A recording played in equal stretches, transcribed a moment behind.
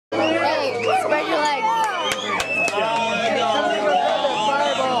Spread your legs.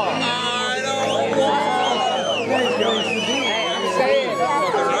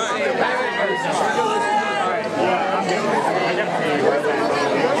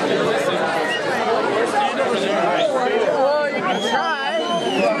 Well, you can try.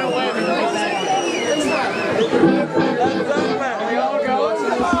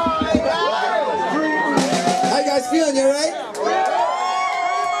 How you guys feeling? You alright?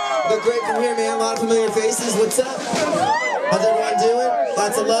 Look great from here, man. A lot of familiar faces. What's up? How's everyone doing?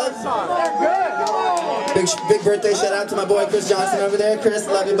 Lots of love? Big birthday shout out to my boy Chris Johnson over there. Chris,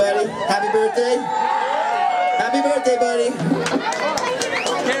 love you, buddy. Happy birthday. Happy birthday, buddy.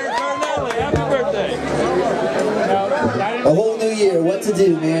 Happy birthday. A whole new year. What to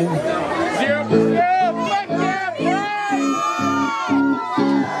do, man?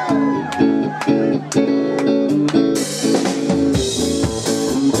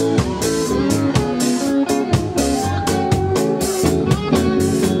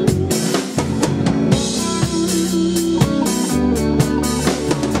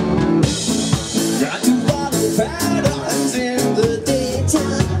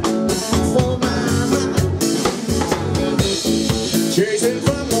 Chasing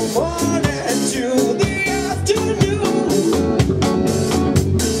from the morning to the afternoon,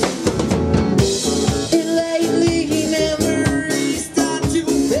 and lately memories start to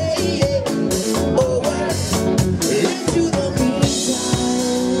fade away into the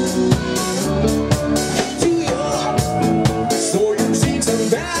meantime, into your. So you've seen some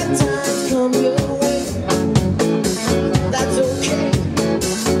bad times come your way. That's okay,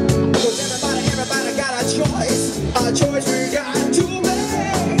 'cause everybody got a choice we got to make.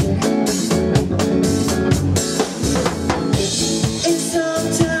 And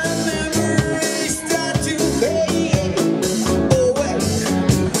sometimes memories start to fade away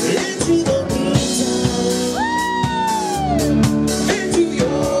into the meantime, into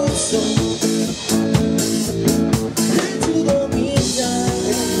your soul, into the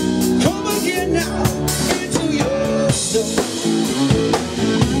meantime. Come again now, into your soul.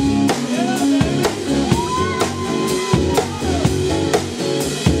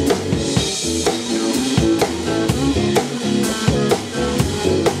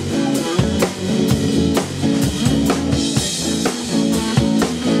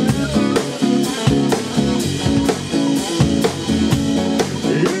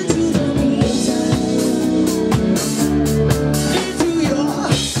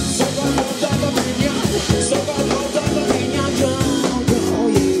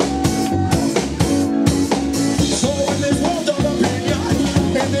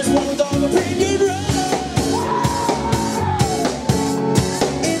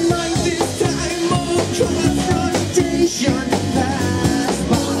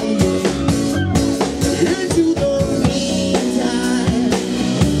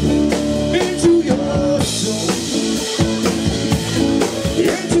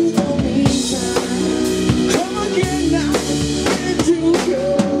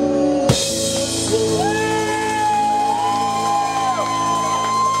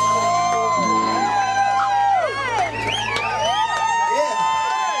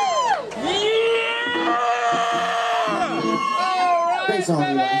 Great song,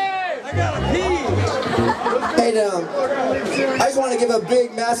 I gotta pee. Hey, I just want to give a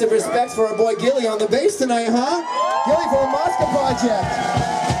big, massive respect for our boy Gilly on the bass tonight, huh? Gilly from the Moscow Project.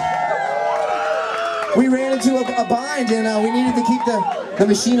 We ran into a bind and we needed to keep the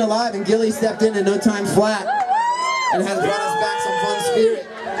machine alive, and Gilly stepped in no time flat and has brought us back some fun spirit.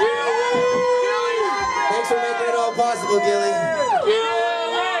 Thanks for making it all possible, Gilly.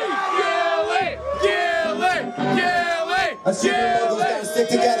 Gilly!